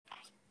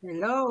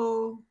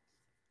Hello.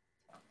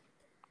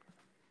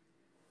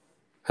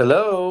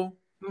 Hello.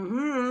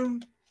 Mm-hmm.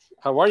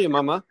 How are you,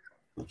 Mama?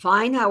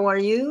 Fine. How are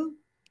you?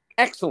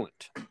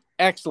 Excellent.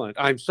 Excellent.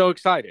 I'm so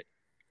excited.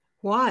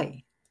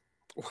 Why?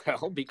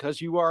 Well,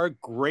 because you are a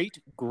great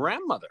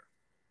grandmother.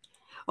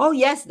 Oh,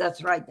 yes,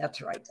 that's right.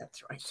 That's right.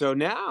 That's right. So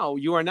now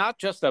you are not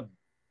just a,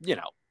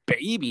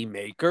 baby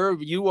maker.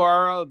 You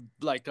are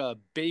like a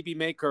baby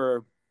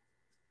maker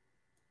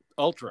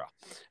ultra.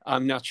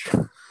 I'm not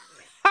sure.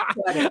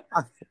 Whatever.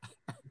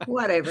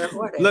 Whatever.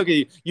 Whatever. Look at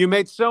you. You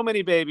made so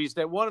many babies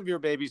that one of your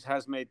babies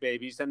has made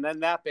babies, and then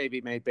that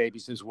baby made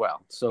babies as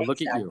well. So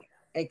look at you.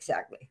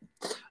 Exactly.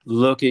 Exactly.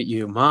 Look at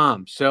you,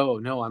 Mom. So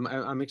no,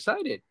 I'm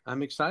excited.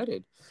 I'm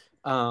excited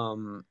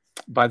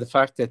by the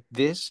fact that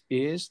this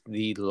is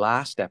the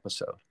last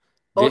episode.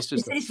 Oh, This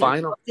is the decision.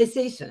 final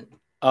Decision.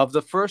 of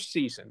the first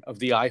season of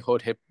the I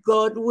Hot Hip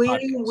God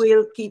willing, podcast.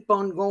 will keep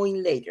on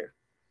going later.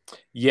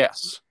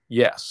 Yes,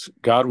 yes,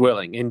 God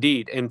willing,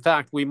 indeed. In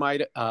fact, we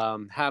might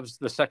have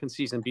the second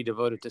season be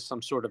devoted to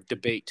some sort of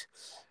debate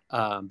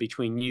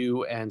between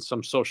you and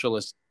some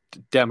socialist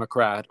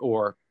Democrat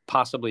or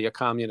possibly a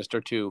communist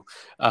or two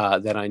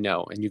that I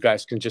know, and you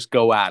guys can just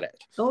go at it.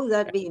 Oh,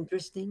 that'd be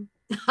interesting.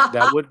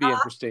 That would be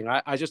interesting.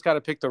 I just got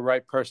to pick the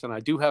right person. I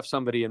do have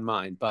somebody in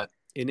mind, but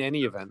in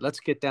any event, let's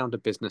get down to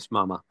business,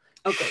 Mama,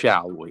 Okay.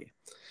 shall we?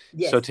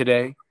 So Yes.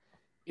 today,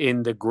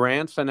 in the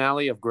grand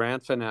finale of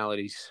grand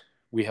finales,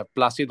 we have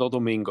Plácido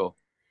Domingo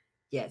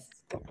Yes.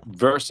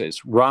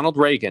 versus Ronald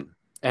Reagan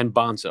and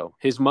Bonzo,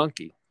 his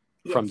monkey,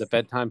 from the Yes.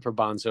 Bedtime for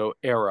Bonzo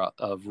era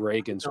of We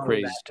Reagan's know that.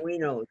 crazed. We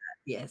know that.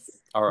 Yes.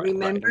 All right, right.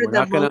 Remember And we're the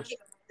not going to monkey.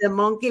 The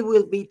monkey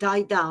will be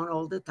tied down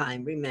all the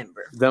time.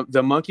 Remember.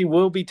 the monkey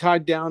will be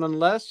tied down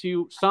unless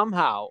you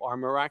somehow are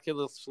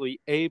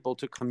miraculously able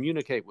to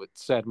communicate with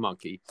said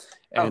monkey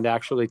Oh, and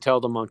actually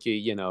tell the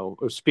monkey,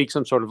 or speak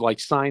some sort of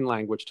like sign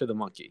language to the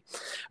monkey.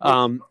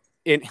 yes.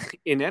 In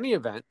in any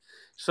event,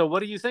 so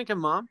what are you thinking,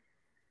 Mom?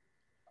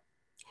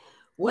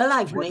 Well,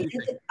 I've What do made you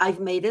think? it. I've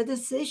made a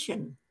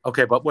decision.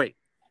 Okay, but wait,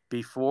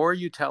 before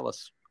you tell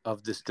us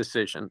of this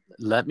decision,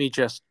 let me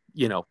just,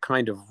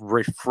 kind of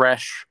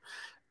refresh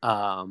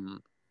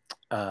um,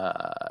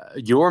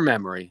 your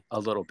memory a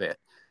little bit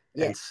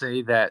and Yes.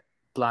 say that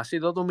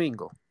Plácido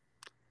Domingo,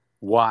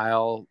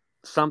 while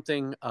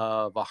something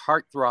of a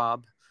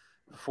heartthrob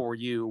for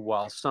you,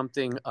 while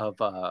something of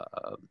I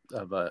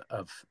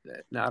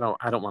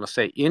don't want to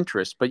say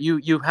interest, but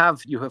you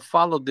have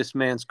followed this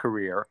man's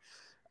career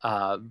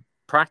uh,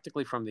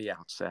 practically from the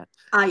outset.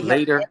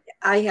 Later,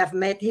 I have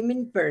met him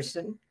in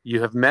person.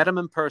 you have met him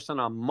in person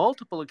on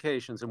multiple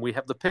occasions, and we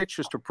have the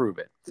pictures to prove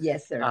it.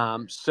 Yes, sir.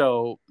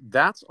 So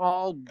that's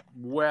all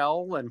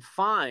well and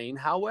fine.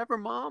 However,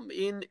 Mom,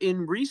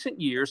 in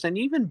recent years, and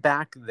even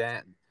back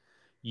then,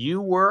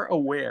 you were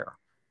aware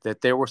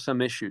that there were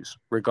some issues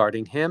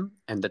regarding him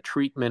and the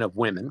treatment of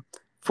women.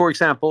 For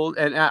example,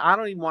 and I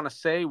don't even want to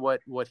say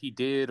what he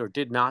did or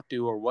did not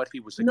do or what he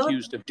was Not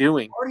accused of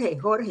doing.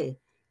 Jorge,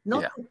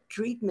 not Yeah, the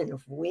treatment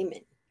of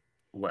women.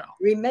 well,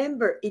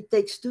 Remember, it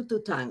takes two to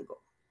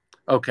tango.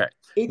 okay,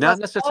 It not was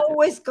necessarily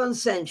always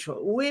consensual.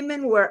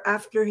 Women were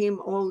after him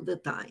all the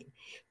time.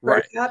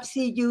 right. Perhaps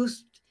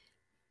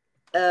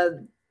uh,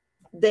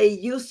 they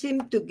used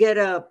him to get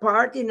a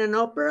part in an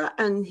opera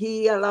and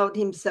he allowed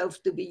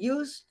himself to be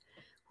used.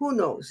 Who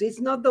knows?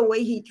 It's not the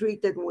way he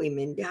treated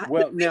women. The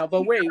Well, way now,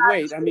 but he wait. I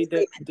harassed mean,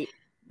 women. the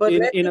But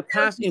let in me a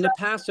tell you in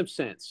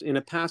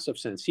a passive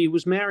sense, he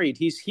was married.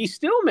 He's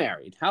still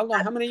married. How long?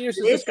 something. How many years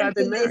has this guy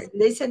been married?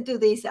 Listen to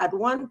this. At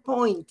one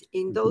point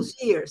in Hmm. those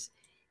years,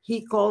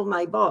 he called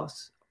my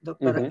boss,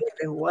 Dr. Hmm.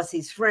 Aguirre, who was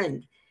his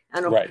friend,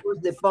 and of Right. course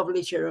the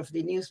publisher of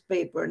the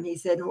newspaper. And he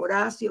said,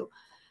 Horacio,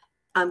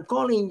 I'm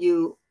calling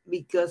you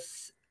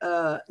because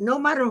no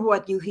matter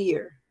what you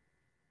hear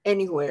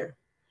anywhere,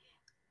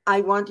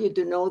 I want you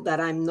to know that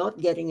I'm not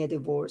getting a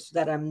divorce,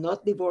 that I'm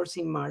not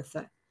divorcing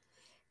Martha.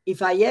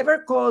 If I ever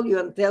call you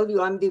and tell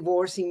you I'm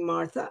divorcing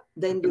Martha,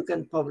 then you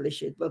can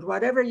publish it. But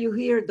whatever you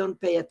hear, don't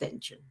pay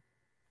attention.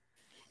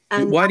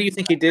 And Why do you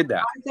think he did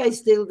that? Martha is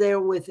still there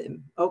with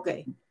him.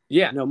 Okay.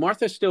 Yeah, no,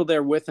 Martha's still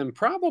there with him,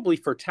 probably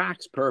for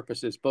tax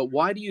purposes. But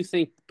why do you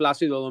think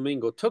Plácido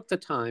Domingo took the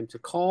time to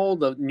call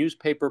the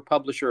newspaper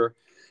publisher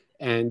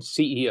and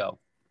CEO?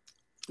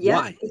 Yes,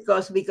 Why?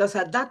 because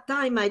at that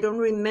time I don't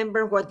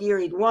remember what year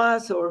it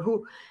was or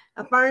who.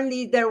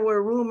 Apparently there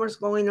were rumors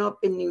going up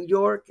in New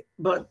York,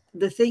 but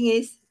the thing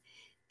is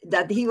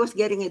that he was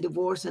getting a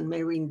divorce and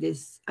marrying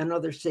this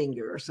another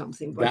singer or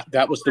something. But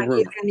That was the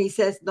rumor. and he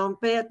says, don't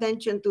pay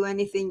attention to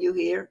anything you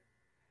hear.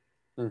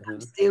 I'm Hmm.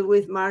 still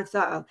with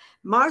Martha.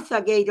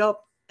 Martha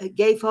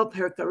gave up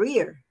her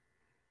career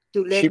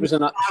to let me She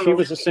follow.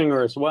 was a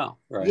singer as well,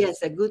 right?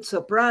 Yes, a good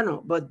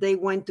soprano, but they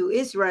went to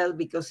Israel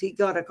because he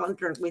got a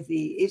contract with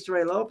the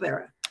Israel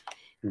Opera.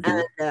 Hmm.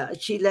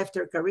 And she left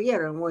her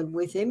career and went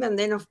with him. And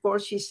then, of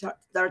course, she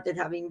started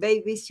having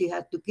babies. She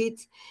had two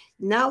kids.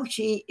 Now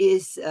she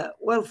is,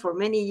 well, for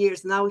many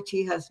years now,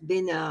 she has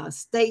been a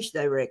stage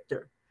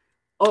director,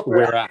 opera,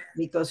 Where at?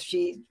 because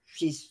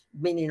she's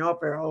been in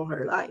opera all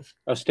her life.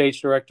 A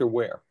stage director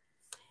where?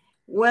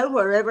 Well,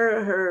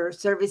 wherever her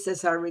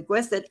services are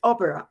requested,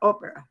 opera,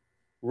 opera.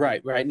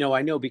 Right, right. No,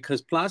 I know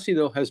because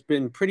Plácido has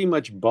been pretty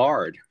much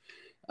barred.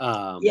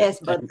 Yes,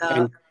 but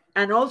And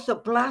and also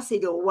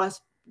Plácido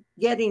was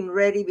getting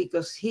ready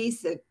because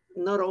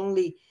not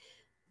only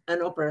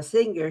an opera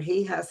singer,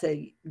 he has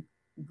a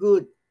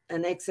good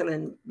and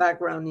excellent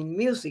background in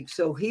music.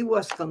 So he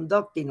was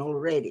conducting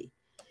already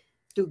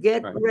to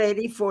get right,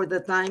 ready for the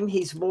time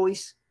his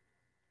voice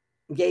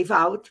gave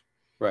out.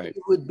 right.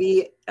 He would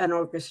be an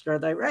orchestra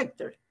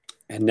director.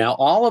 And now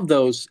all of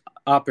those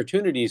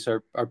opportunities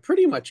are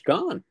pretty much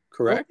gone,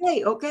 correct?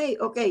 Okay, okay,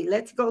 okay.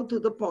 Let's go to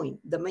the point.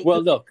 The main.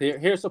 Well, look,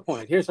 here's the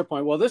point. Here's the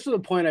point. Well, this is the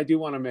point I do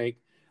want to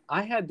make.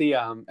 I had the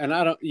and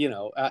I don't,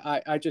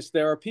 I just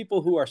there are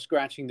people who are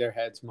scratching their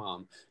heads,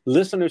 Mom.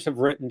 Listeners have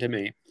written to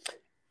me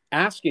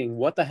asking,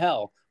 what the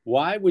hell?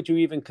 Why would you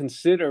even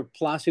consider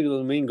Plácido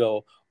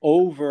Domingo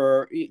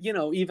over,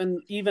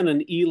 even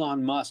an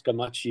Elon Musk, a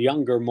much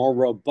younger, more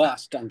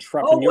robust, Oh well,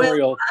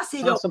 entrepreneurial,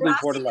 Plácido, possibly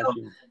border like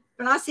you?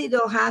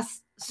 Plácido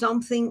has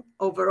something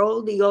over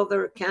all the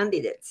other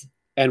candidates.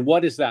 And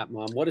what is that,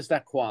 Mom? What is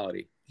that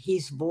quality?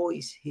 His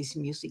voice, his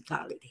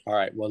musicality. All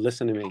right. Well,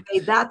 listen to me. Okay,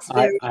 that's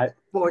very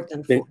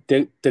important.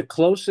 The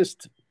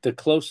closest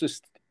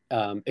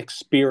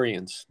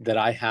experience that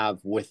I have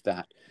with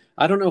that.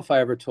 I don't know if I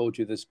ever told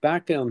you this.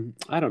 Back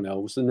I don't know,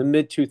 it was in the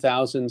mid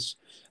 2000s.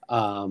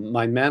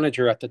 My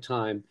manager at the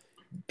time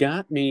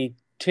got me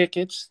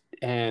tickets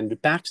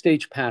and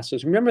backstage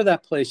passes. Remember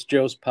that place,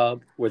 Joe's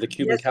Pub, where the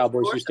Cuban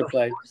Cowboys used to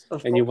play?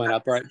 And you went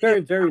up, right? Very,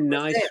 very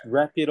nice,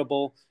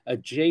 reputable,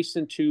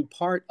 adjacent to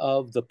part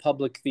of the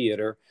public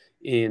theater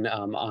in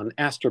on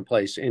Astor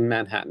Place in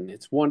Manhattan.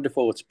 It's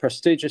wonderful. It's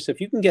prestigious.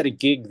 If you can get a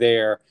gig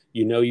there,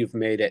 you know you've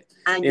made it.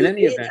 And in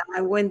any event,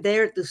 I went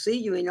there to see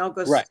you in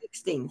August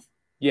 16th.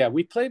 Yeah,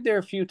 we played there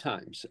a few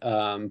times.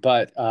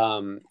 But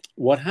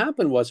what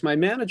happened was my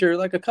manager,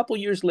 like a couple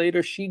years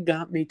later, she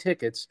got me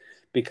tickets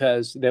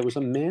because there was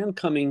a man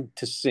coming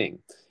to sing,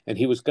 and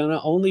he was going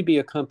to only be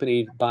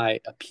accompanied by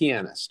a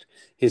pianist.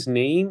 His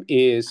name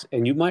is,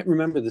 and you might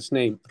remember this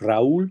name,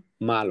 Raúl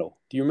Malo.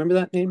 Do you remember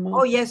that name, Mom?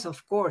 Oh, yes,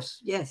 of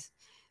course. Yes.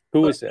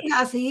 Who is it?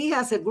 He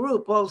has a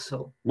group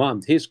also.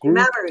 Mom, his group?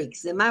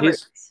 The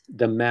Mavericks.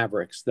 The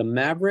Mavericks. The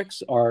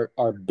Mavericks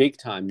are big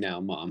time now,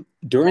 Mom.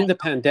 During the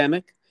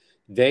pandemic,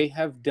 they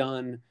have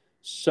done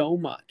so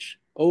much.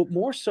 Oh,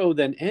 more so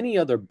than any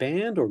other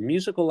band or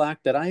musical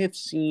act that I have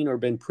seen or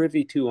been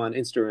privy to on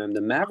Instagram.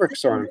 The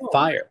Mavericks are on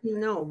fire.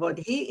 No, but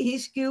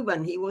he's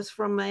Cuban. He was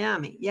from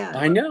Miami. Yeah.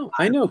 I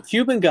know.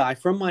 Cuban guy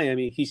from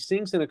Miami. He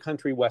sings in a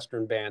country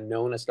western band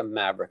known as the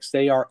Mavericks.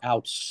 They are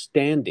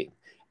outstanding.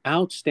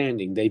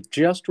 Outstanding. They've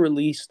just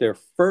released their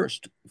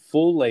first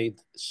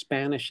full-length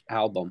Spanish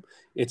album.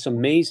 It's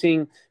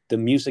amazing. The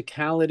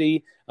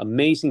musicality,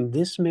 amazing.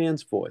 This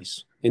man's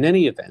voice. In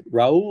any event,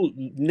 Raul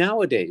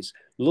nowadays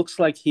looks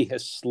like he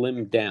has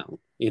slimmed down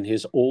in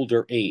his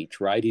older age,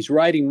 right? He's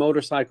riding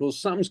motorcycles,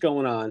 something's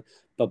going on.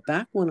 But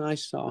back when I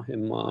saw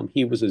him, Mom,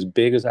 he was as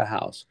big as a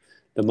house.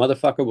 The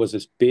motherfucker was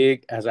as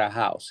big as a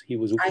house. He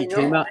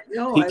came out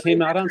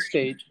on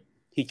stage.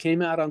 He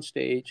came out on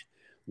stage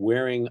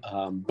wearing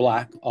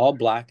all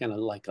black and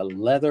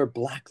a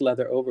black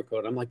leather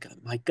overcoat. I'm like,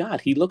 my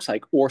God, he looks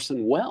like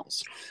Orson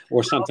Welles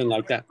or something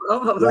like that,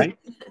 right?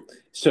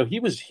 So he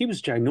was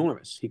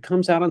ginormous. He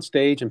comes out on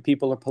stage and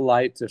people are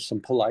polite. There's some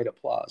polite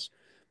applause.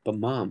 But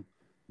Mom,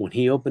 when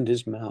he opened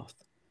his mouth,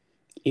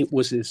 it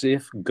was as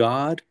if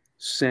God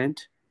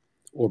sent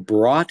or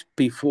brought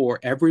before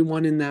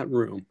everyone in that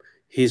room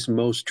his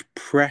most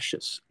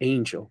precious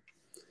angel.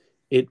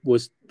 It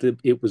was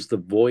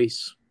the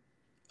voice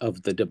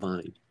of the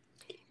divine,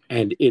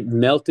 and it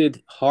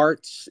melted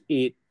hearts.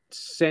 It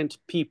sent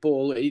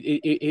people.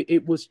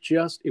 It was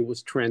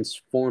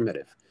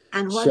transformative.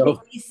 And what did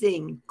he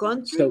sing?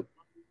 Country?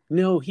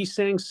 No, he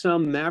sang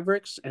some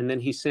Mavericks, and then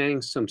he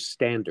sang some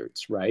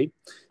standards, right?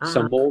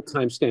 Some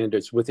old-time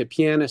standards with a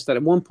pianist that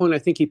at one point I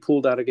think he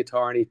pulled out a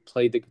guitar and he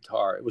played the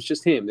guitar. It was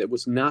just him. It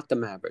was not the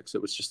Mavericks.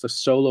 It was just a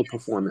solo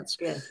performance.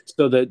 Yes.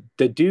 So the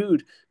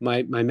dude,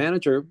 my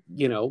manager,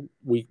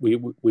 we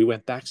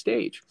went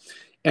backstage.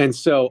 And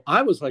so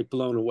I was like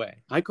blown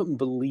away. I couldn't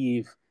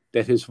believe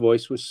that his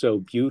voice was so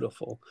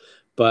beautiful.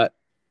 But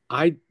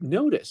I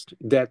noticed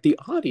that the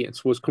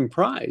audience was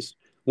comprised.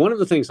 One of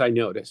the things I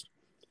noticed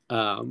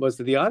was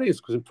that the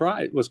audience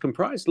was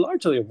comprised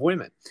largely of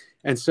women.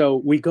 And so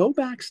we go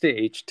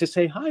backstage to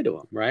say hi to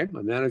him, right?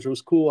 My manager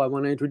was cool. I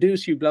want to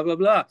introduce you, blah, blah,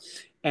 blah.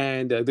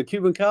 And the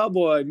Cuban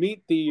cowboy,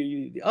 meet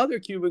the other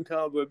Cuban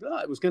cowboy, blah.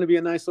 It was going to be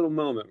a nice little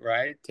moment,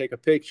 right? Take a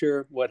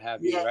picture, what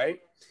have you, right?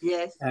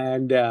 Yes.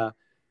 And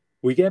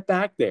we get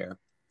back there,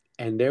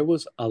 and there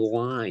was a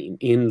line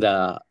in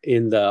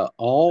the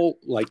all,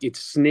 like it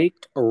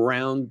snaked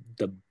around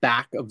the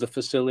back of the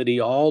facility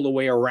all the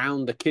way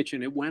around the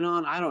kitchen. It went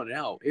on, I don't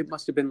know, it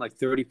must have been like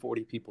 30,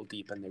 40 people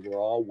deep, and they were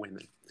all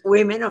women.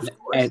 Women, of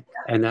course.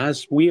 And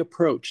as we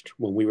approached,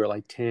 when we were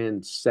like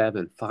 10,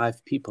 7,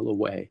 5 people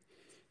away,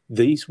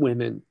 these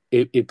women,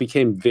 it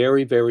became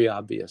very, very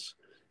obvious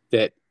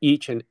that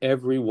each and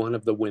every one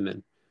of the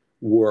women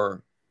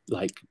were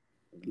like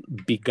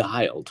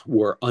beguiled,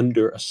 were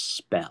under a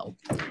spell.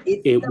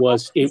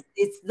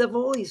 It's the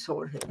voice,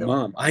 Jorge.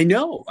 Mom, I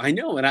know.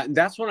 And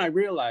that's when I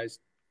realized,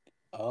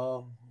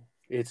 oh,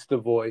 it's the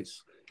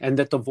voice. And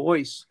that the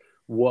voice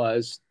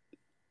was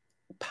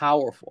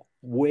powerful,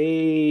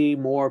 way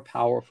more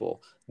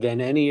powerful than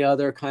any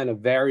other kind of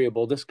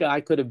variable. This guy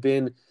could have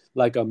been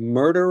like a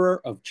murderer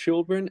of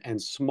children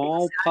and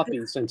small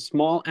puppies and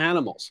small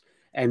animals,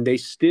 and they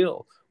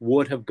still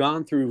would have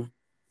gone through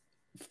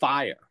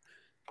fire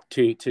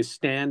to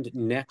stand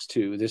next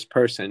to this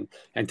person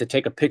and to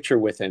take a picture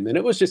with him. And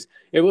it was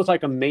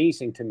like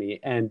amazing to me.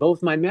 And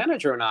both my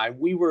manager and I,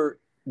 we were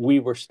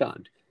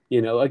stunned.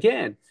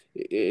 Again,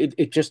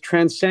 it just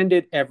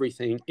transcended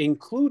everything,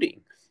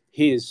 including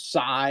his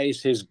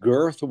size, his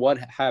girth, what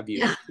have you.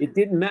 Yeah. It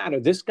didn't matter.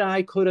 This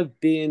guy could have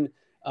been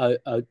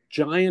a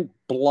giant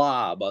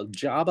blob, a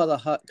Jabba the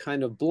Hutt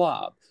kind of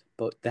blob,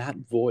 but that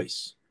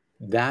voice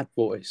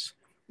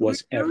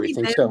was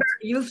everything. So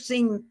you've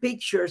seen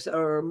pictures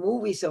or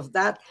movies of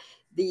that,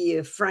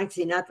 the Frank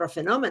Sinatra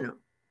phenomenon.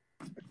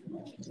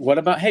 What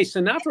about, hey,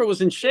 Sinatra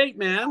was in shape,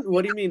 man.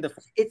 What do you mean?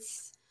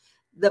 It's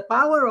the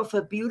power of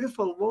a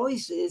beautiful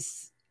voice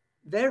is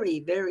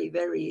very, very,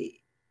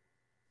 very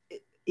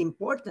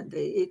important.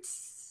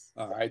 It's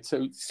all right.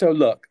 So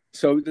look,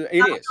 so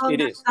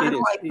it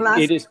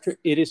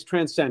is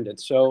transcendent.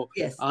 So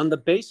yes. On the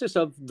basis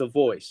of the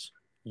voice,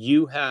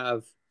 you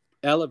have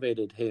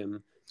elevated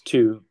him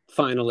to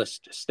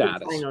finalist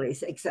status.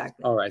 Finalist,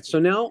 exactly. All right. So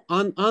now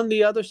on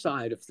the other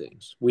side of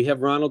things, we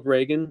have Ronald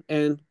Reagan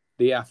and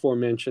the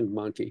aforementioned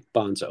monkey,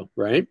 Bonzo,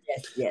 right?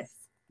 Yes.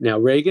 Now,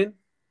 Reagan,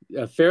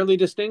 a fairly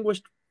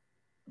distinguished,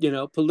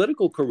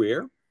 political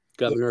career,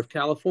 governor of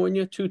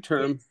California,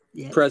 2-term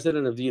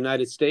president of the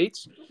United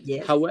States.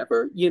 Yes.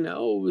 However,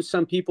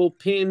 some people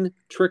pin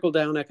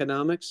trickle-down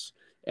economics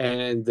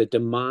and the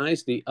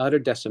demise, the utter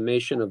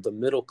decimation of the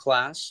middle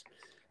class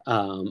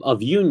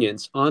of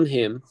unions on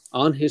him,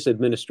 on his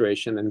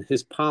administration and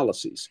his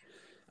policies.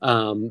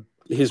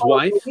 His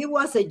wife. He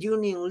was a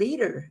union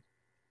leader.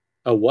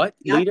 A what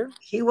leader?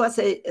 He was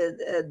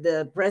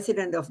the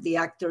president of the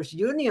Actors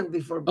Union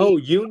before.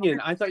 Union.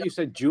 I thought you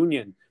said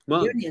Union.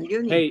 Mom,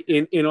 union. Hey,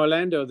 in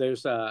Orlando,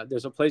 there's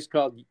a place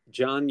called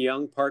John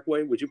Young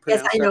Parkway. Would you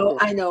pronounce that? Yes,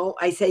 I know.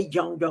 I say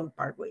John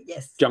Parkway.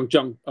 Yes.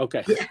 John.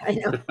 Okay. Yeah, I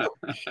know.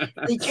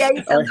 The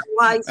J's and the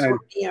Y's for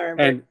me are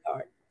very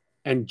hard.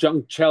 And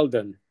Young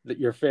Sheldon,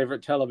 your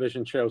favorite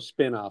television show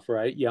spinoff,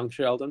 right? Young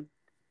Sheldon.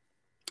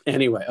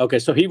 Anyway, okay,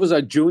 so he was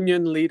a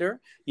union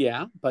leader,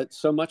 yeah, but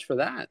so much for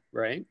that,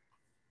 right?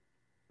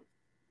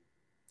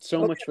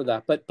 So much for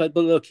that. But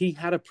look, he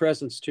had a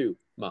presence too,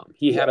 Mom.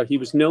 He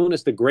was known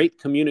as the great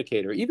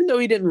communicator, even though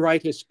he didn't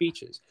write his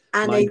speeches.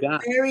 And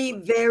very,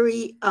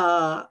 very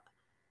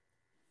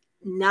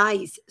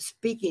nice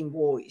speaking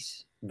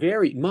voice.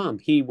 Mom,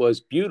 he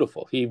was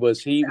beautiful. He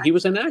was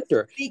an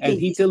actor, and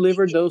he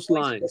delivered those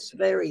lines.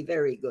 Very,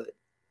 very good.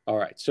 All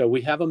right, so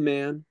we have a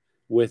man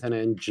with an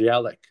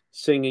angelic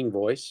singing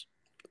voice,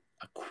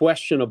 a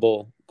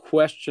questionable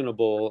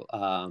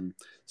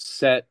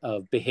set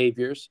of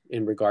behaviors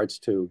in regards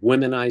to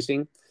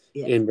womanizing,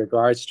 in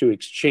regards to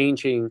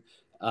exchanging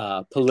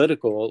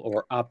political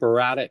or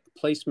operatic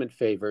placement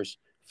favors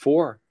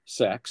for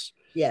sex.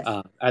 Yes.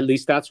 At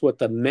least that's what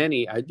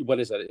what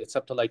is it? It's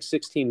up to like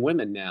 16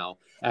 women now.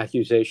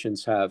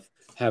 Accusations have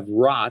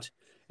wrought.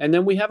 And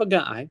then we have a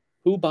guy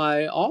who,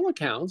 by all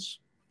accounts,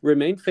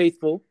 remained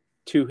faithful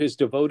to his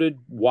devoted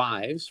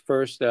wives.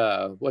 First,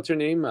 what's her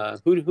name?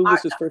 Who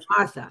was his first?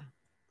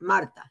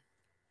 Martha.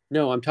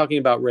 No, I'm talking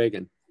about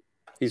Reagan.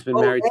 He's been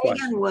married twice.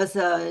 Reagan was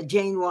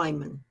Jane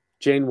Wyman.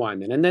 Jane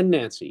Wyman. And then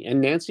Nancy.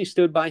 And Nancy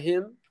stood by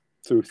him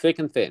through thick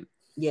and thin.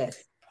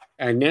 Yes.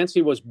 And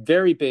Nancy was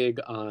very big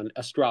on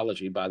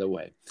astrology, by the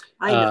way.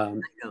 I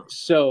know.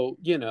 So,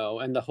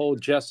 and the whole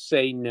just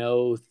say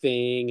no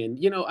thing.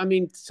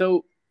 And,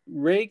 so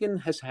Reagan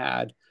has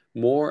had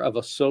more of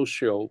a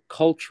social,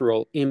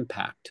 cultural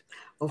impact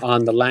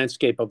on the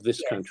landscape of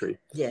this country.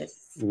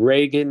 Yes.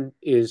 Reagan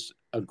is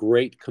a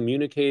great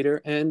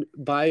communicator, and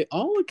by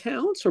all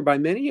accounts, or by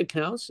many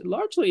accounts,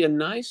 largely a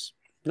nice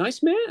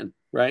man,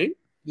 right?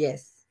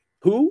 Yes.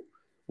 Who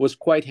was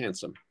quite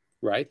handsome,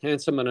 right?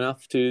 Handsome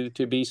enough to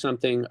be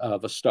something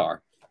of a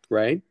star,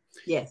 right?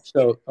 Yes.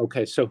 So,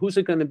 okay, so who's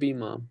it going to be,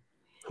 Mom?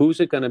 Who's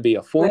it going to be?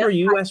 A former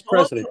U.S.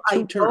 president?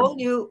 I told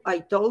you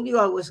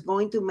I was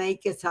going to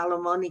make a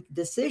Solomonic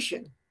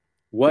decision.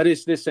 What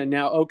is this? And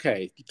now,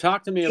 okay,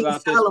 talk to me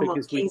about this,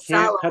 because we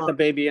can't cut the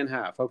baby in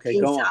half. Okay,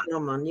 go on.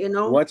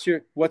 Solomon, What's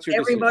your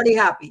everybody decision?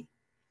 Happy?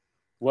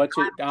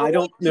 I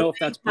don't know if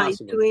that's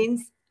possible.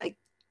 Twins,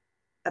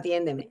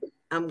 atiéndeme.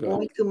 I'm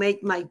going to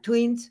make my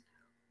twins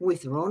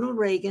with Ronald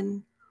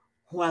Reagan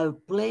while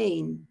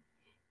playing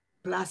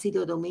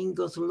Plácido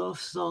Domingo's love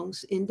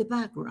songs in the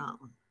background.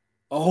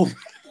 Oh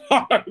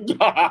my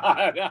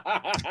God!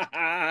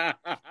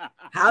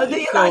 How do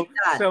you like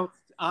that? So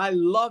I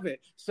love it.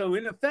 So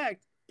in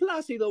effect,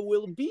 Plácido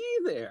will be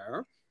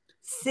there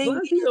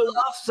singing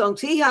love songs.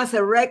 He has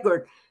a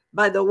record.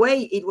 By the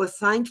way, it was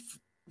signed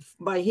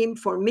by him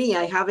for me.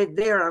 I have it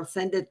there. I'll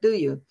send it to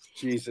you.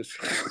 Jesus.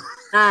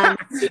 And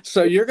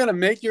So you're going to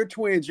make your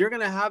twins. You're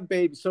going to have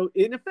babies. So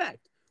in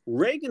effect,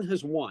 Reagan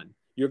has won.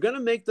 You're going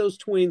to make those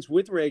twins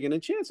with Reagan,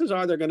 and chances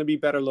are they're going to be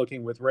better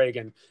looking with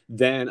Reagan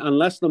than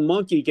unless the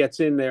monkey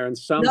gets in there and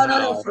somehow.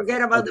 No,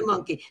 forget about the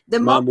monkey. The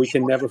Mom, monkey we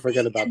can never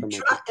forget about the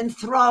monkey.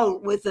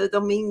 Enthralled with the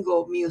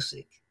Domingo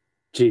music.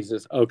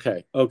 Jesus.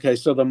 Okay.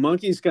 So the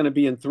monkey's going to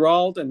be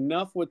enthralled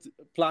enough with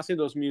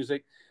Plácido's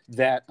music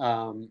that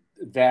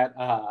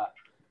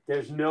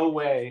there's no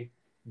way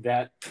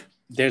that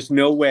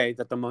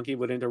the monkey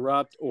would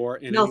interrupt or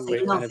in any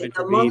way kind of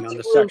intervene on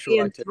the sexual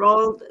activity.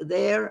 Enthralled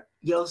there.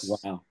 Just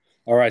wow.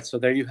 All right. So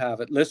there you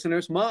have it,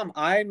 listeners. Mom,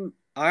 I'm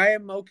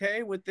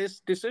okay with this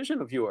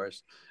decision of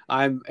yours.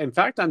 In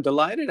fact, I'm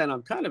delighted and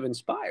I'm kind of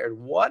inspired.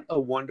 What a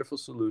wonderful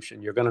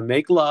solution. You're going to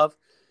make love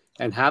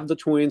and have the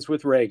twins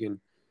with Reagan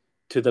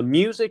to the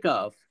music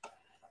of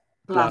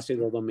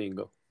Plácido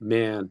Domingo.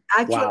 Man,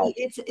 actually, wow.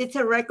 it's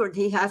a record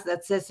he has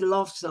that says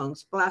love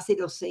songs.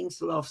 Plácido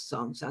sings love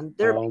songs, and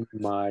they're oh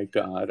my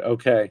God.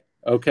 Okay.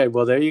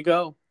 Well, there you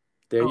go.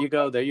 There you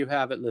go. There you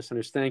have it,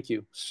 listeners. Thank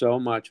you so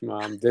much,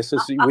 Mom. This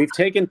is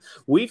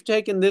we've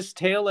taken this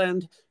tail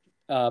end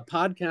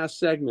podcast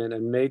segment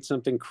and made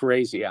something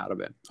crazy out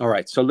of it. All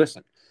right. So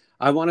listen,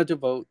 I want to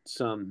devote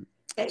some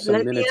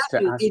minutes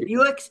to ask you. Did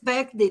you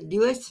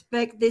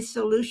expect this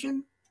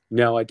solution?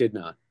 No, I did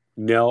not.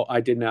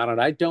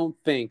 And I don't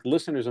think,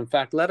 listeners, in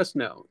fact, let us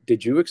know.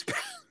 Did you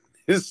expect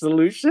his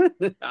solution?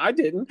 I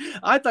didn't.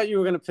 I thought you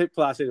were going to pick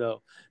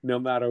Plácido no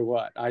matter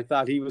what. I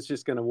thought he was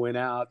just going to win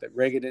out, that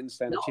Reagan didn't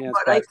stand a chance.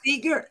 But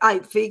I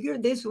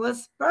figured this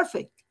was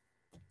perfect.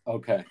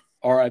 Okay.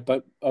 All right.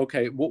 But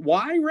okay.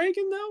 Why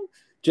Reagan though?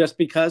 Just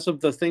because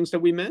of the things that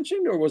we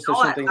mentioned, or was there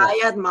something else?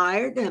 I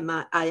admired him.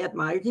 I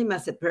admired him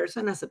as a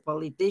person, as a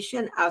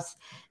politician, as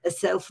a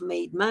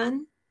self-made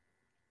man.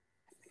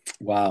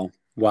 Wow.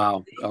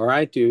 All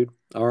right, dude.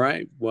 All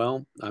right.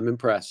 Well, I'm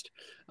impressed.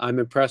 I'm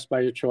impressed by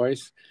your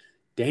choice.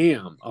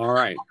 Damn. All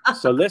right.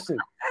 So listen.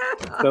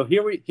 So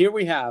here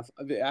we have.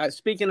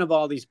 Speaking of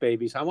all these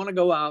babies, I want to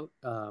go out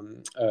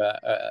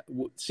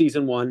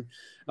season one.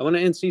 I want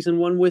to end season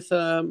one with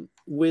kind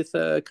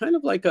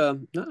of like I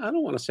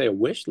don't want to say a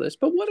wish list,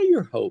 but what are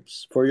your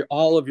hopes for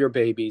all of your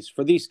babies,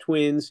 for these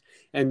twins,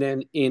 and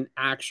then in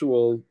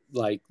actuality,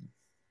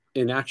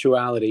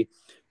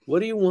 what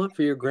do you want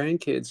for your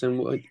grandkids, and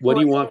what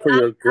do you want for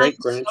your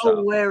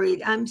great-grandchild?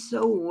 I'm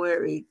so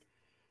worried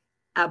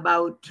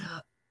about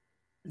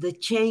the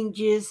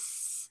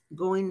changes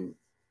going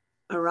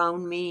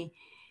around me.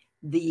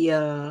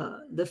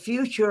 The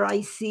future,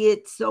 I see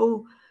it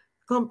so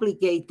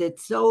complicated,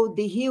 so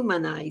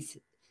dehumanized,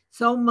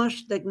 so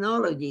much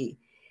technology.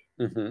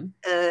 Mm-hmm.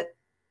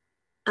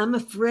 I'm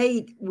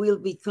afraid they'll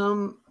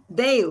become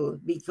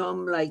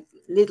like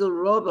little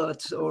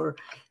robots, or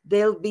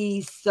they'll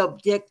be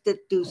subjected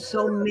to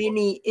so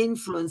many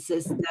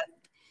influences that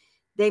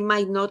they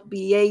might not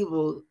be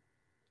able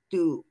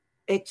to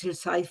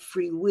exercise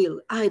free will.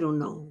 I don't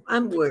know.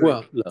 I'm worried.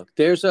 Well, look,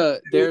 there's a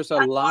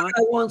lot. I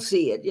won't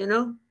see it,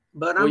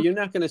 but you're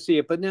not going to see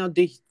it. But now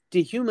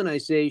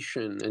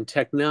dehumanization and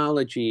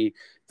technology,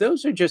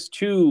 those are just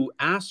two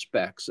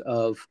aspects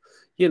of,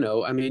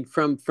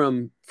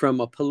 from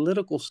a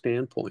political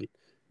standpoint,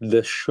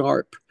 this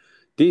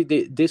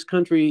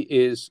country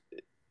is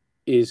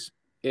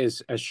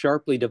as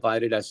sharply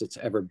divided as it's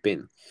ever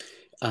been.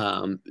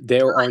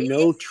 There are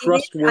no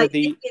trustworthy. I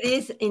think it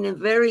is in a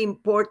very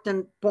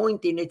important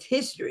point in its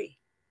history.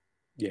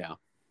 Yeah,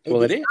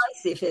 well, it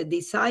is a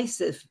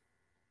decisive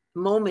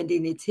moment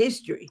in its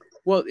history.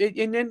 Well,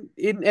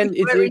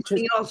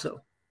 it's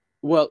also.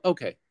 Well,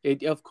 okay,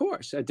 of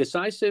course,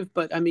 decisive,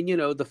 but I mean,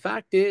 the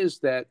fact is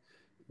that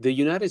the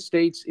United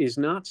States is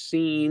not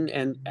seen,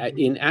 and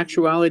in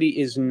actuality,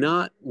 is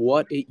not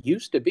what it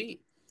used to be.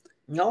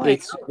 No,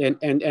 it's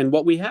and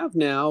what we have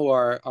now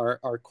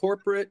are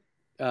corporate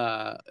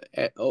and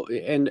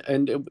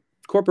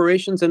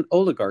corporations and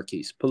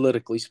oligarchies,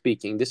 politically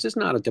speaking. This is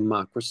not a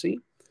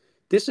democracy.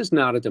 It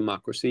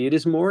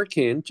is more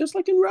akin, just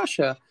like in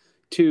Russia,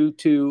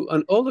 to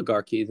an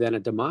oligarchy than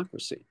a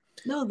democracy.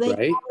 No, they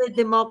call it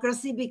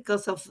democracy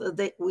because of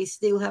we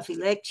still have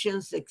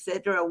elections,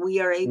 etc.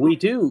 We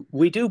do,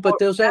 but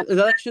those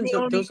elections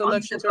are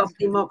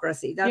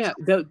democracy.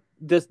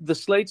 The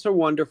slates are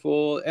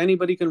wonderful.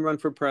 Anybody can run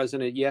for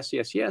president. Yes.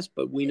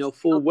 But we know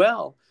full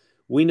well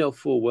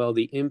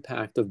the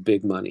impact of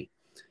big money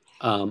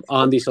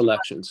on these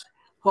elections.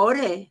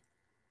 Jorge,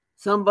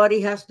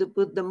 somebody has to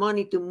put the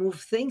money to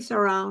move things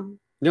around.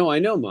 No, I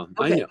know, Mom.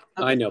 Okay.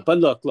 I know. But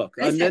look. Listen,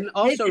 and then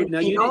also, now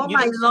in all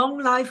my long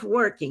life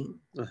working,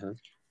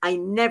 I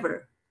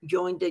never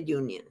joined a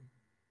union.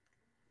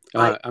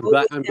 I'm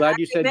glad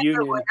you said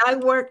union. When I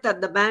worked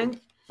at the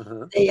bank,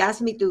 they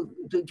asked me to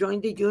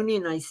join the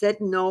union. I said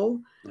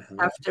no.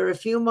 After a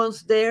few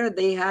months there,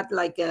 they had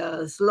like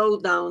a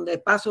slowdown, the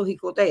paso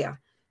jicotea.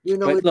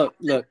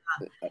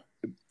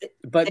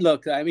 But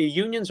look, I mean,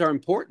 unions are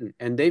important,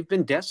 and they've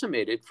been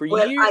decimated for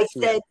years. I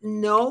said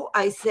no.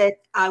 I said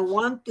I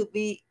want to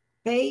be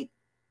paid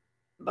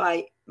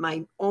by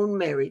my own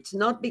merits,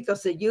 not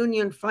because the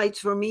union fights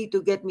for me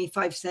to get me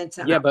 5 cents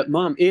an Yeah, hour. but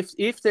Mom,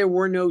 if there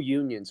were no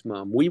unions,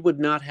 Mom, we would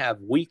not have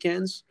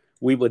weekends.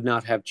 We would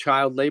not have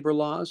child labor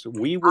laws.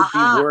 We would be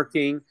Aha,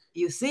 working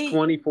you see,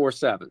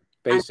 24/7, and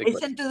basically.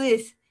 listen to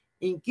this.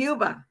 In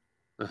Cuba,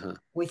 Uh-huh.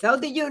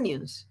 without the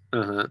unions,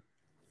 Uh-huh.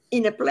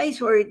 in a place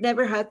where it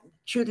never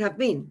should have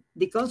been,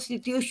 the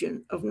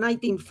Constitution of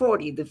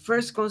 1940, the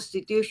first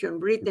constitution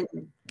written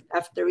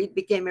after it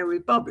became a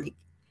republic,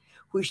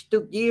 which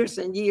took years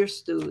and years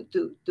to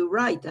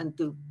write and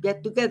to get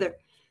together.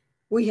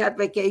 We had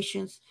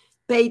vacations,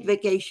 paid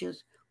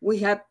vacations. We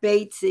had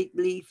paid sick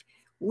leave.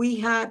 We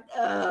had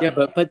Yeah,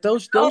 but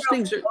those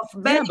things are, of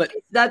yeah, but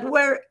benefits that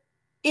were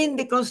in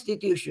the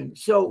Constitution.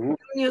 So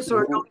unions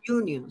or no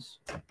unions.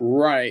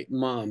 right,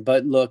 Mom.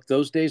 But look,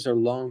 those days are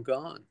long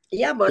gone.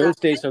 Yeah, but Those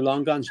days are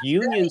long gone.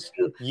 Unions,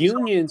 you,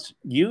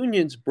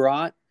 unions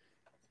brought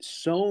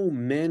so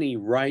many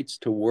rights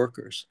to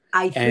workers.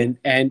 I think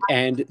And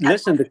that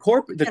listen, the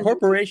in the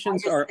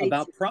corporations United are States.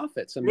 about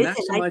profits and Listen,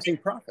 maximizing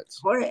profits.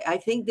 Jorge, I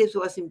think this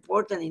was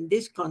important in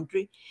this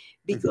country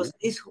because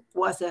this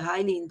was a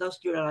highly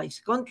industrialized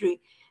country,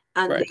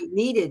 and Right. they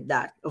needed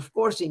that. Of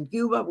course, in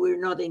Cuba, we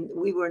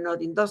were not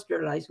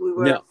industrialized. We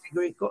were No.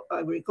 an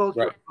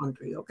agricultural Right.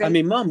 country. Okay. I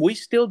mean, Mom, we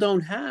still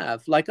don't have,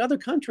 like other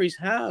countries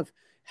have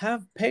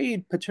paid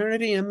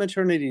paternity and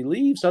maternity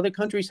leaves. Other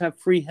countries have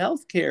free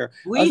health care.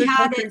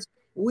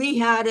 we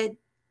had it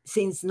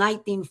since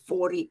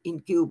 1940 in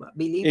Cuba.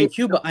 Believe In it or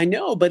Cuba, not. I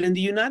know, but in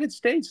the United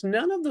States,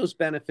 none of those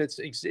benefits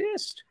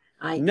exist.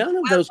 None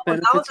of Well, those no, now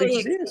benefits they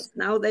exist. exist.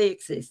 Now they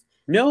exist.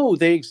 No,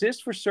 they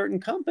exist for certain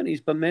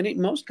companies, but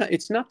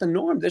it's not the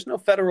norm. There's no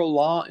federal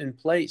law in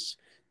place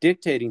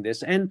dictating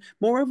this. And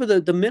moreover,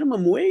 the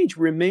minimum wage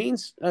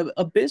remains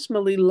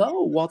abysmally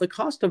low while the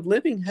cost of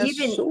living has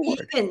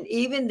soared.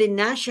 Even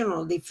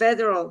the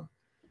federal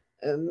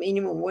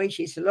minimum wage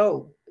is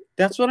low.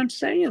 That's what I'm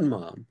saying,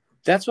 Mom.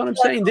 That's what I'm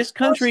saying. This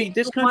country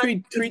If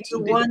treats you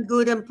want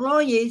good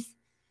employees,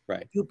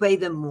 right. you pay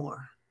them more.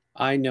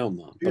 I know,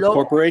 Mom, but Low.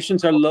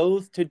 corporations are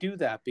loath to do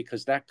that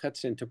because that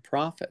cuts into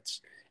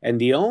profits. And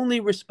the only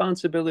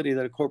responsibility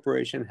that a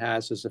corporation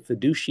has is a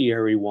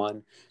fiduciary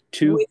one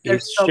to With their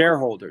its stock.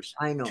 shareholders.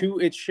 I know. To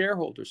its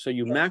shareholders. So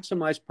you Yes.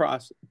 maximize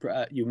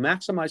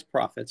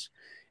profits,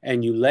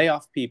 and you lay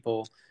off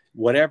people.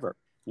 Whatever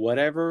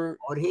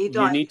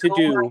Jorgito, you need to I know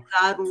do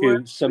how that to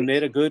works.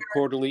 submit a good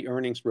quarterly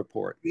earnings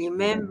report.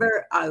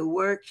 Remember, I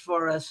worked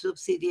for a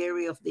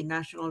subsidiary of the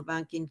National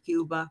Bank in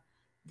Cuba,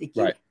 the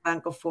Cuban Right.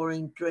 Bank of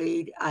Foreign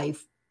Trade.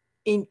 I've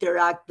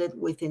interacted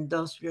with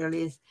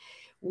industrialists.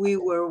 We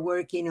were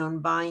working on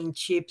buying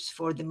chips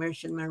for the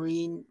Merchant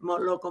Marine,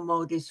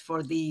 locomotives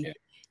for the Yeah.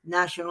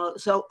 national.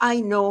 So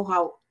I know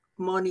how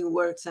money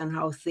works and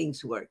how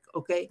things work.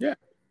 Okay. Yeah.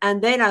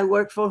 And then I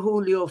worked for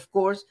Julio, of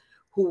course,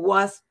 who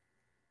was,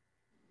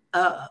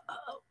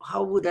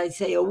 how would I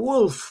say, a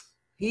wolf.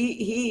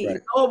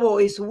 Right. Lobo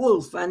is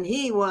wolf, and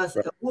he was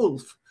Right. a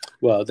wolf.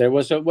 Well, there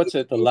was the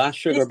In last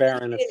his sugar business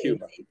baron of dealings,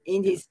 Cuba.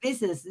 in his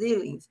business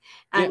dealings.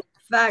 And Yeah.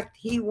 in fact,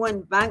 he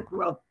went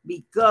bankrupt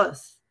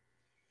because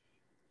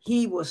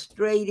he was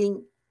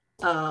trading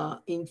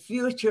in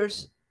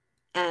futures,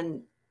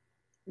 and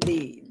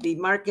the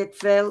market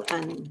fell,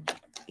 and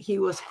he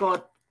was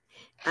caught,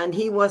 and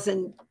he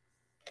wasn't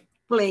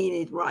playing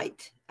it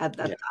right at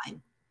that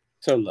time.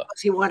 So look,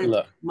 Because he wanted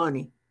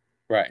money.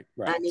 right.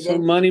 And So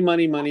money.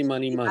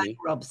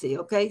 bankruptcy.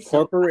 Okay.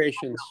 So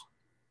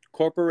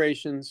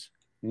Corporations,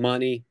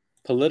 money,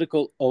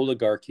 political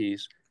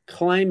oligarchies,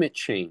 climate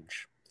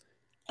change.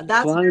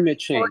 that's Climate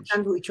change.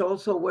 important, which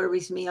also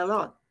worries me a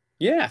lot.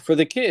 Yeah, for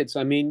the kids.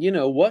 I mean,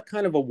 what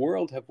kind of a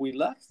world have we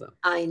left them?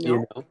 I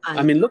know.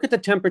 I mean, look at the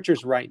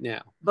temperatures right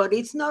now. But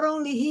it's not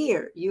only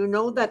here. You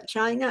know that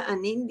China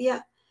and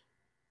India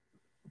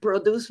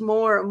produce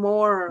more.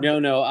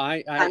 No,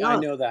 I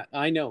know that.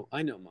 I know,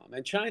 Mom.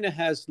 And China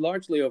has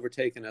largely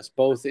overtaken us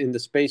both in the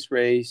space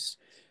race.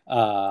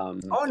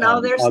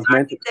 Now they're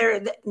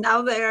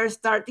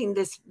starting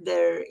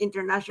their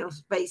International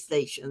Space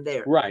Station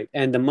there. Right.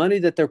 And the money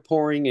that they're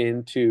pouring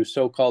into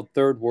so-called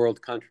third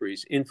world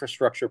countries,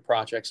 infrastructure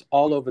projects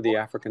all over the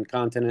African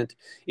continent.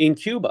 In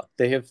Cuba,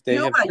 they have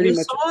pretty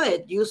much saw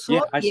it. You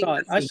saw it.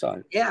 I saw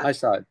it. Yeah. I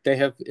saw it. They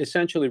have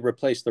essentially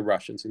replaced the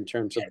Russians in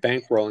terms of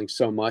bankrolling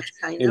so much.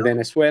 I In know.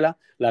 Venezuela,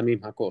 la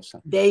misma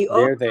cosa. They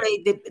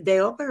operate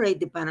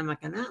the Panama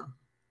Canal.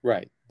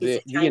 Right.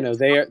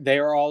 They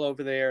are all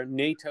over there.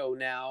 NATO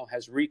now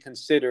has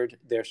reconsidered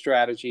their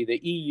strategy. The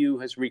EU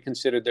has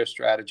reconsidered their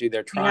strategy.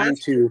 They're trying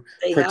to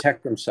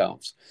protect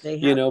themselves.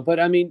 But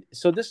I mean,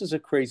 so this is a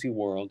crazy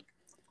world.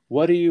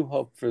 What do you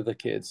hope for the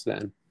kids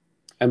then?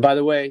 And by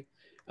the way,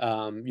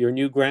 your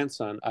new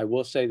grandson, I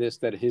will say this,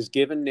 that his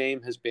given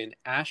name has been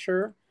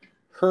Asher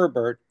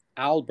Herbert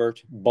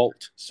Albert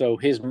Bolt. So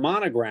his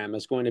monogram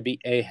is going to be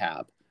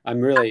Ahab. I'm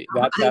really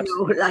I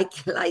know,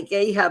 like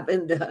Ahab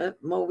in the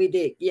Moby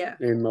Dick, yeah.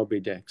 In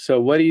Moby Dick.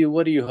 So what do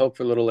you hope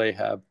for little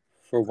Ahab,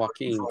 for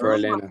Joaquin, for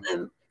Elena?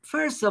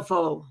 First of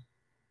all,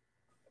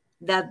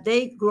 that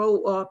they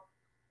grow up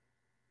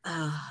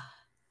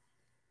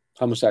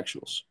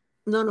homosexuals.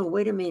 No,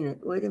 wait a minute.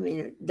 I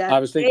That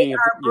was they thinking of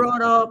are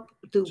brought okay, up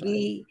to sorry,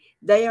 be,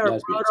 they are brought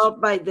lesbians,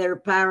 up by their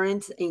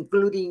parents,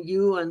 including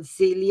you and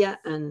Celia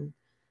and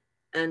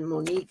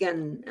Monique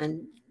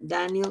and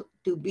Daniel,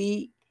 to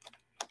be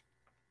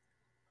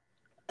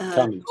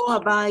communists,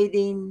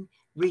 law-abiding,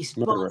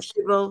 murderers.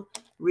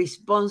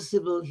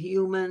 responsible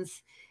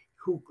humans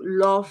who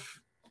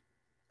love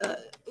uh,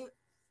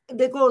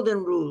 the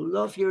golden rule: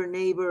 love your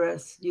neighbor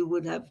as you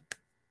would have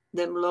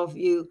them love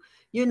you.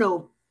 You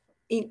know,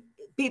 in,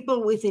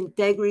 people with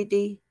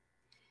integrity.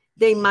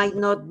 They might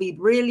not be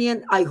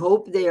brilliant. I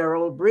hope they are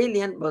all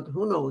brilliant, but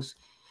who knows?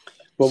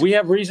 Well, we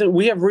have reason.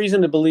 We have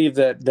reason to believe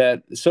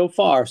that so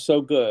far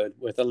so good.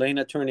 With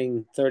Elena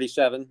turning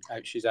 37,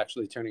 she's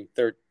actually turning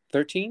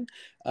 13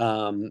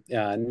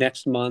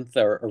 next month,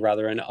 or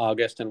rather in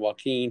August, and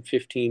Joaquin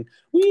 15.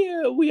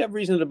 We have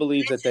reason to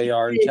believe that Listen they to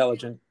are this.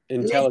 Listen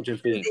intelligent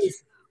to beings.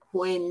 this.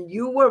 When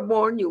you were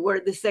born, you were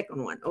the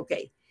second one.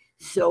 Okay.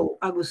 So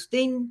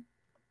Agustin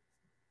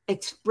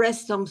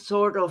expressed some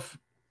sort of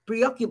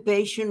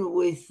preoccupation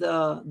with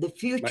the My,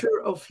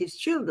 future of his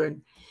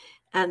children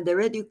and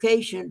their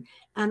education.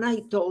 And I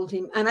told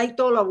him, and I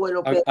told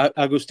Abuelo Pedro,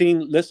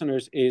 Agustin,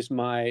 listeners, is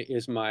my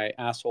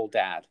asshole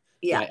dad,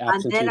 yeah. my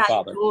And then absentee I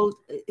father. told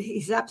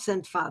his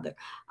absent father,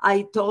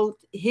 I told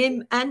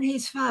him and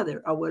his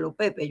father, Abuelo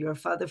Pepe, your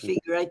father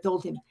figure, I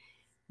told him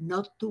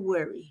not to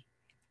worry.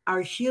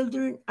 Our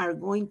children are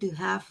going to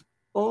have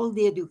all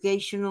the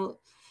educational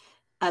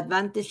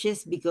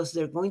advantages because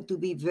they're going to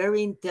be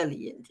very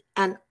intelligent.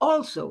 And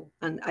also,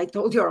 and I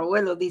told your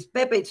abuelo this,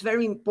 Pepe, it's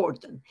very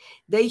important.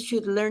 They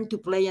should learn to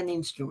play an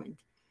instrument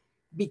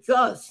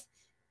because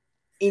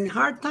in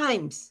hard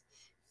times,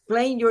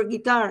 playing your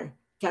guitar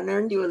can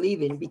earn you a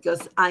living,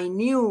 because I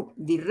knew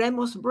the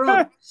Ramos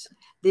brothers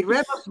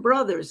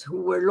who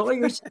were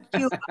lawyers in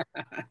Cuba.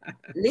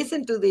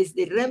 Listen to this.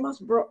 The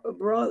Ramos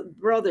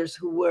brothers,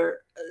 who were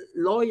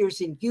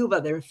lawyers in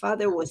Cuba, their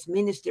father was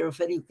Minister of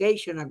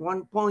Education at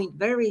one point,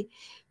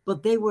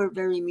 but they were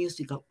very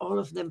musical. All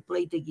of them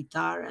played the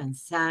guitar and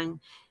sang.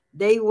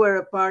 They were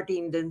a party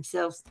in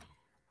themselves.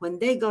 When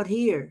they got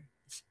here,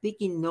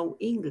 speaking no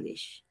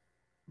English,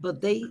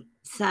 but they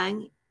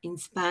sang in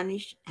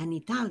Spanish and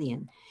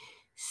Italian.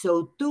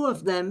 So two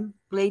of them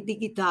played the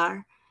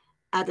guitar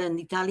at an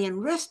Italian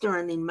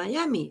restaurant in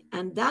Miami,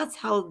 and that's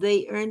how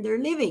they earned their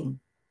living.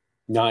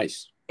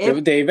 Nice.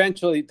 Every, They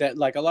eventually, that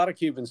like a lot of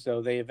Cubans,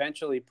 though, they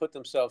eventually put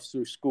themselves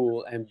through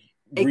school and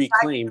exactly.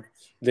 reclaim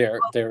their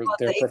But their they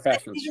played the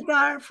professions.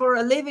 guitar for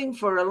a living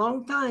for a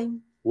long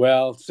time.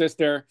 Well,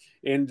 sister,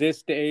 in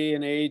this day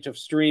and age of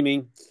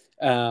streaming,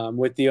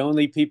 with the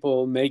only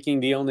people making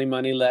the only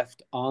money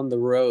left on the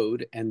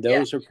road, and Yeah.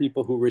 those are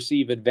people who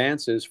receive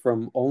advances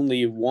from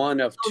only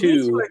one of So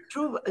these two were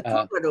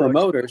troubadours,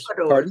 promoters.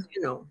 Pardon?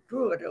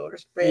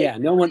 troubadours. Yeah,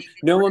 no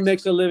one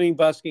makes a living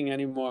busking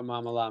anymore,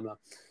 Mama Llama.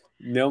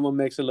 No one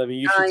makes a living.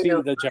 You should I see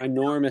know. the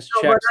ginormous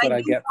No, but checks I that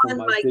I do get from want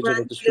my my digital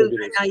grandchildren.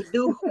 distributors. I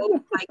do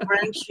hope my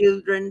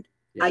grandchildren.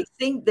 Yeah, I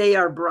think they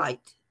are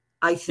bright.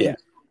 I yeah. think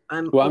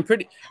I'm. Well, I'm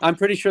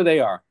pretty sure they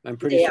are. I'm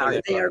pretty They sure are.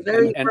 they They are. are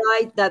very And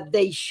bright. That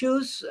they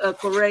choose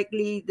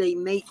correctly. They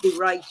make the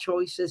right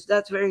choices.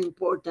 That's very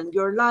important.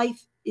 Your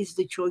life is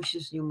the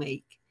choices you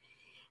make,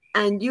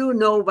 and you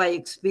know by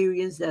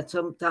experience that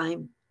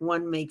sometimes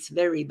one makes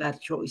very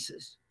bad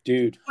choices,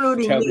 dude,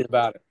 including tell me me.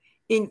 about it.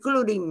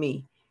 Including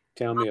me.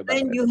 Tell me But about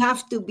then it. you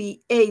have to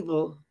be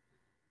able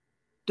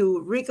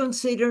to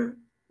reconsider,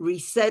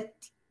 reset,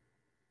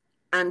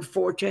 and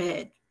forge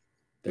ahead.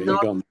 There you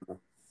Not, go.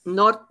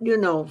 not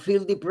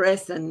feel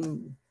depressed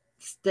and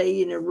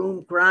stay in a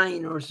room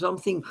crying or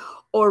something,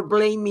 or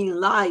blaming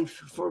life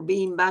for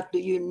being bad to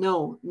you.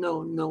 No,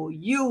 no, no.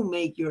 You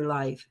make your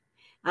life,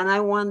 and I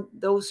want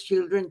those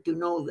children to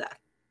know that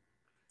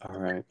All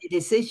right. the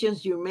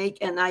decisions you make,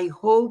 and I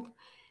hope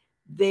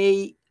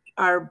they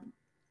are,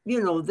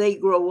 they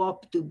grow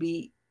up to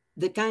be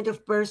the kind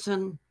of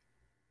person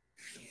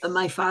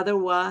my father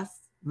was,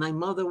 my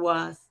mother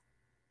was,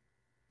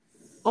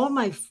 all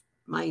my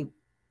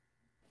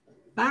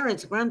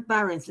parents,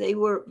 grandparents. They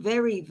were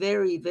very,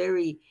 very,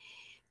 very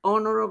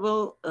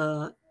honorable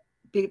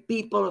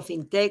people of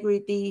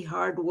integrity,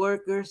 hard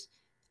workers.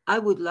 I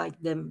would like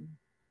them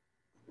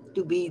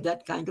to be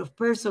that kind of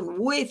person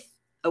with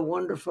a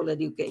wonderful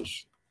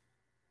education.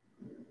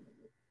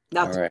 All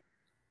That's right.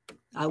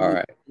 I All would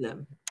right.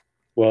 them.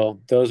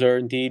 Well, those are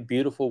indeed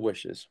beautiful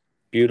wishes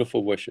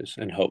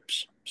and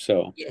hopes.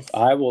 So Yes.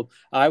 I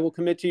will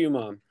commit to you,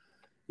 Mom,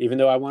 even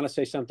though I want to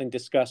say something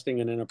disgusting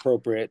and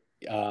inappropriate.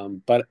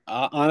 But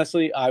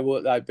honestly,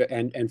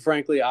 and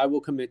frankly, I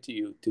will commit to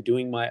you to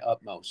doing my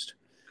utmost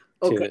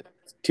Okay.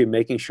 to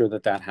making sure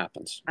that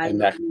happens, I and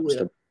know that you comes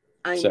will. to.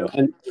 I know So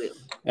you will.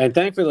 and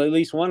thankfully, at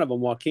least one of them,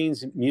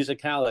 Joaquin's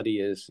musicality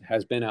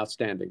has been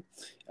outstanding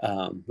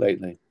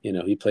lately.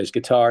 He plays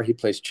guitar, he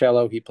plays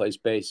cello, he plays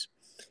bass,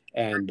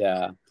 and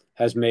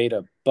has made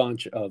a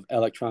bunch of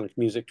electronic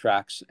music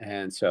tracks,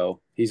 and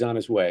so he's on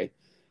his way.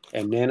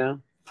 And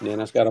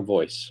Nana's got a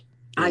voice.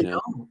 I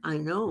know, I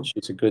know.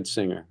 She's a good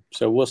singer.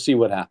 So we'll see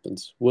what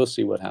happens. We'll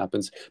see what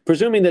happens.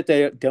 Presuming that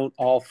they don't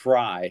all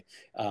fry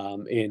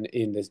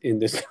in this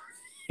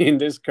in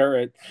this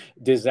current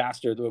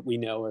disaster that we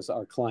know as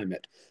our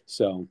climate.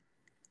 So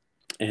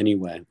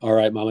anyway, all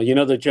right, Mama. You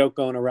know, the joke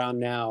going around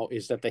now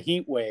is that the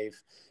heat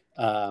wave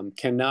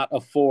cannot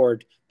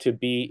afford to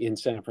be in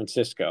San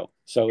Francisco,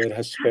 so it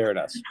has spared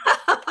us.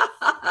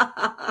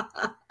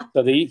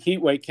 So the heat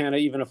wave can't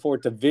even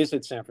afford to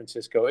visit San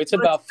Francisco. It's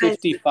about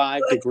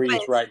 55 degrees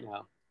right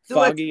now.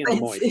 Foggy and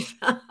moist.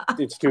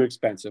 It's too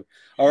expensive.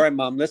 All right,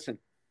 Mom, listen.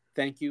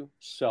 Thank you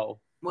so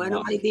Bueno,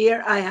 much. my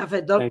dear, I have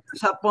a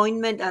doctor's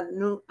appointment at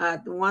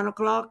 1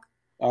 o'clock.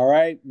 All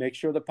right. Make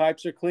sure the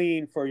pipes are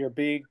clean for your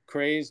big,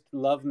 crazed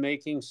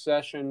lovemaking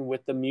session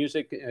with the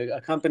music,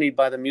 accompanied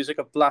by the music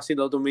of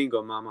Plácido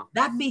Domingo, Mama.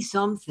 That'd be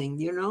something,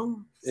 you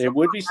know? So it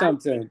would be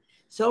something.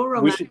 So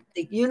romantic.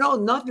 You know,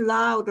 not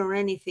loud or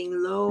anything,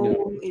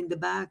 low in the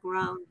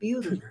background.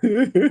 Beautiful.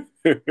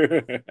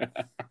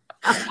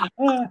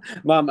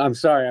 Mom, I'm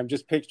sorry. I'm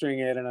just picturing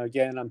it. And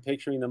again, I'm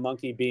picturing the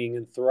monkey being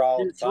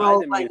enthralled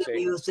by the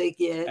music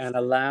yes. And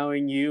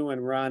allowing you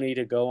and Ronnie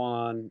to go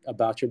on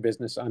about your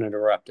business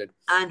uninterrupted.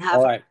 And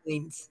have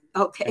twins.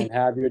 Okay. And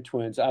have your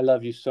twins. I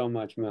love you so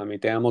much,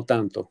 Mami. Te amo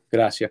tanto.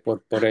 Gracias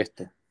por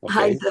esto.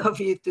 Okay? I love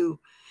you too.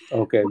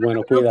 Okay,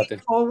 bueno, cuídate. Looking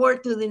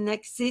forward to the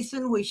next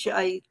season, which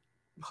I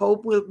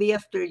hope will be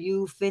after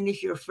you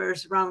finish your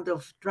first round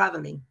of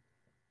traveling.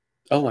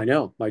 Oh, I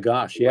know. My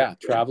gosh. Yeah.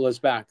 Travel is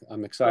back.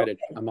 I'm excited.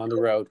 Okay. I'm on the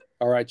road.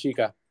 All right,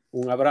 chica.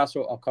 Un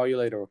abrazo. I'll call you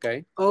later,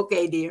 okay?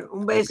 Okay, dear.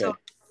 Un beso.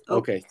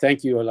 Okay.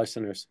 Thank you,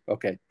 listeners.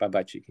 Okay.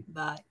 Bye-bye, Chiqui.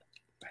 Bye.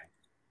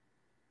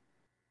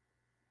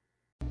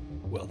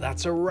 Well,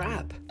 that's a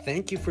wrap.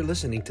 Thank you for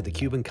listening to the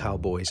Cuban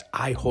Cowboys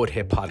I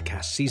Jorge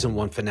podcast season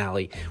 1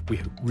 finale.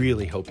 We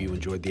really hope you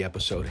enjoyed the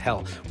episode.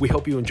 Hell, we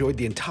hope you enjoyed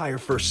the entire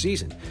first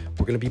season.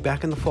 We're going to be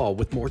back in the fall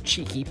with more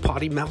cheeky,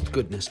 potty mouth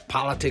goodness,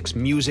 politics,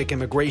 music,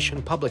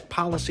 immigration, public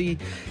policy,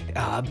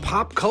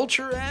 pop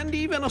culture, and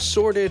even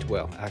assorted,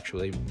 well,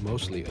 actually,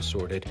 mostly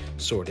assorted,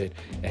 sorted,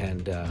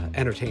 and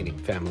entertaining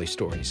family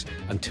stories.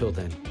 Until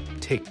then,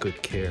 take good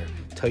care.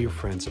 Tell your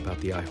friends about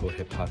the I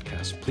Jorge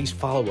podcast. Please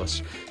follow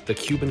us, the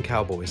Cuban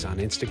Cowboys, on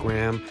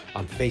Instagram,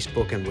 on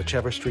Facebook, and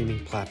whichever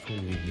streaming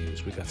platform you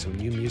use. We got some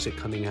new music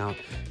coming out,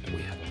 and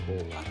we have a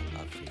whole lot of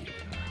love for you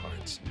in our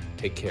hearts.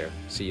 Take care.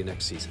 See you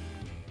next season.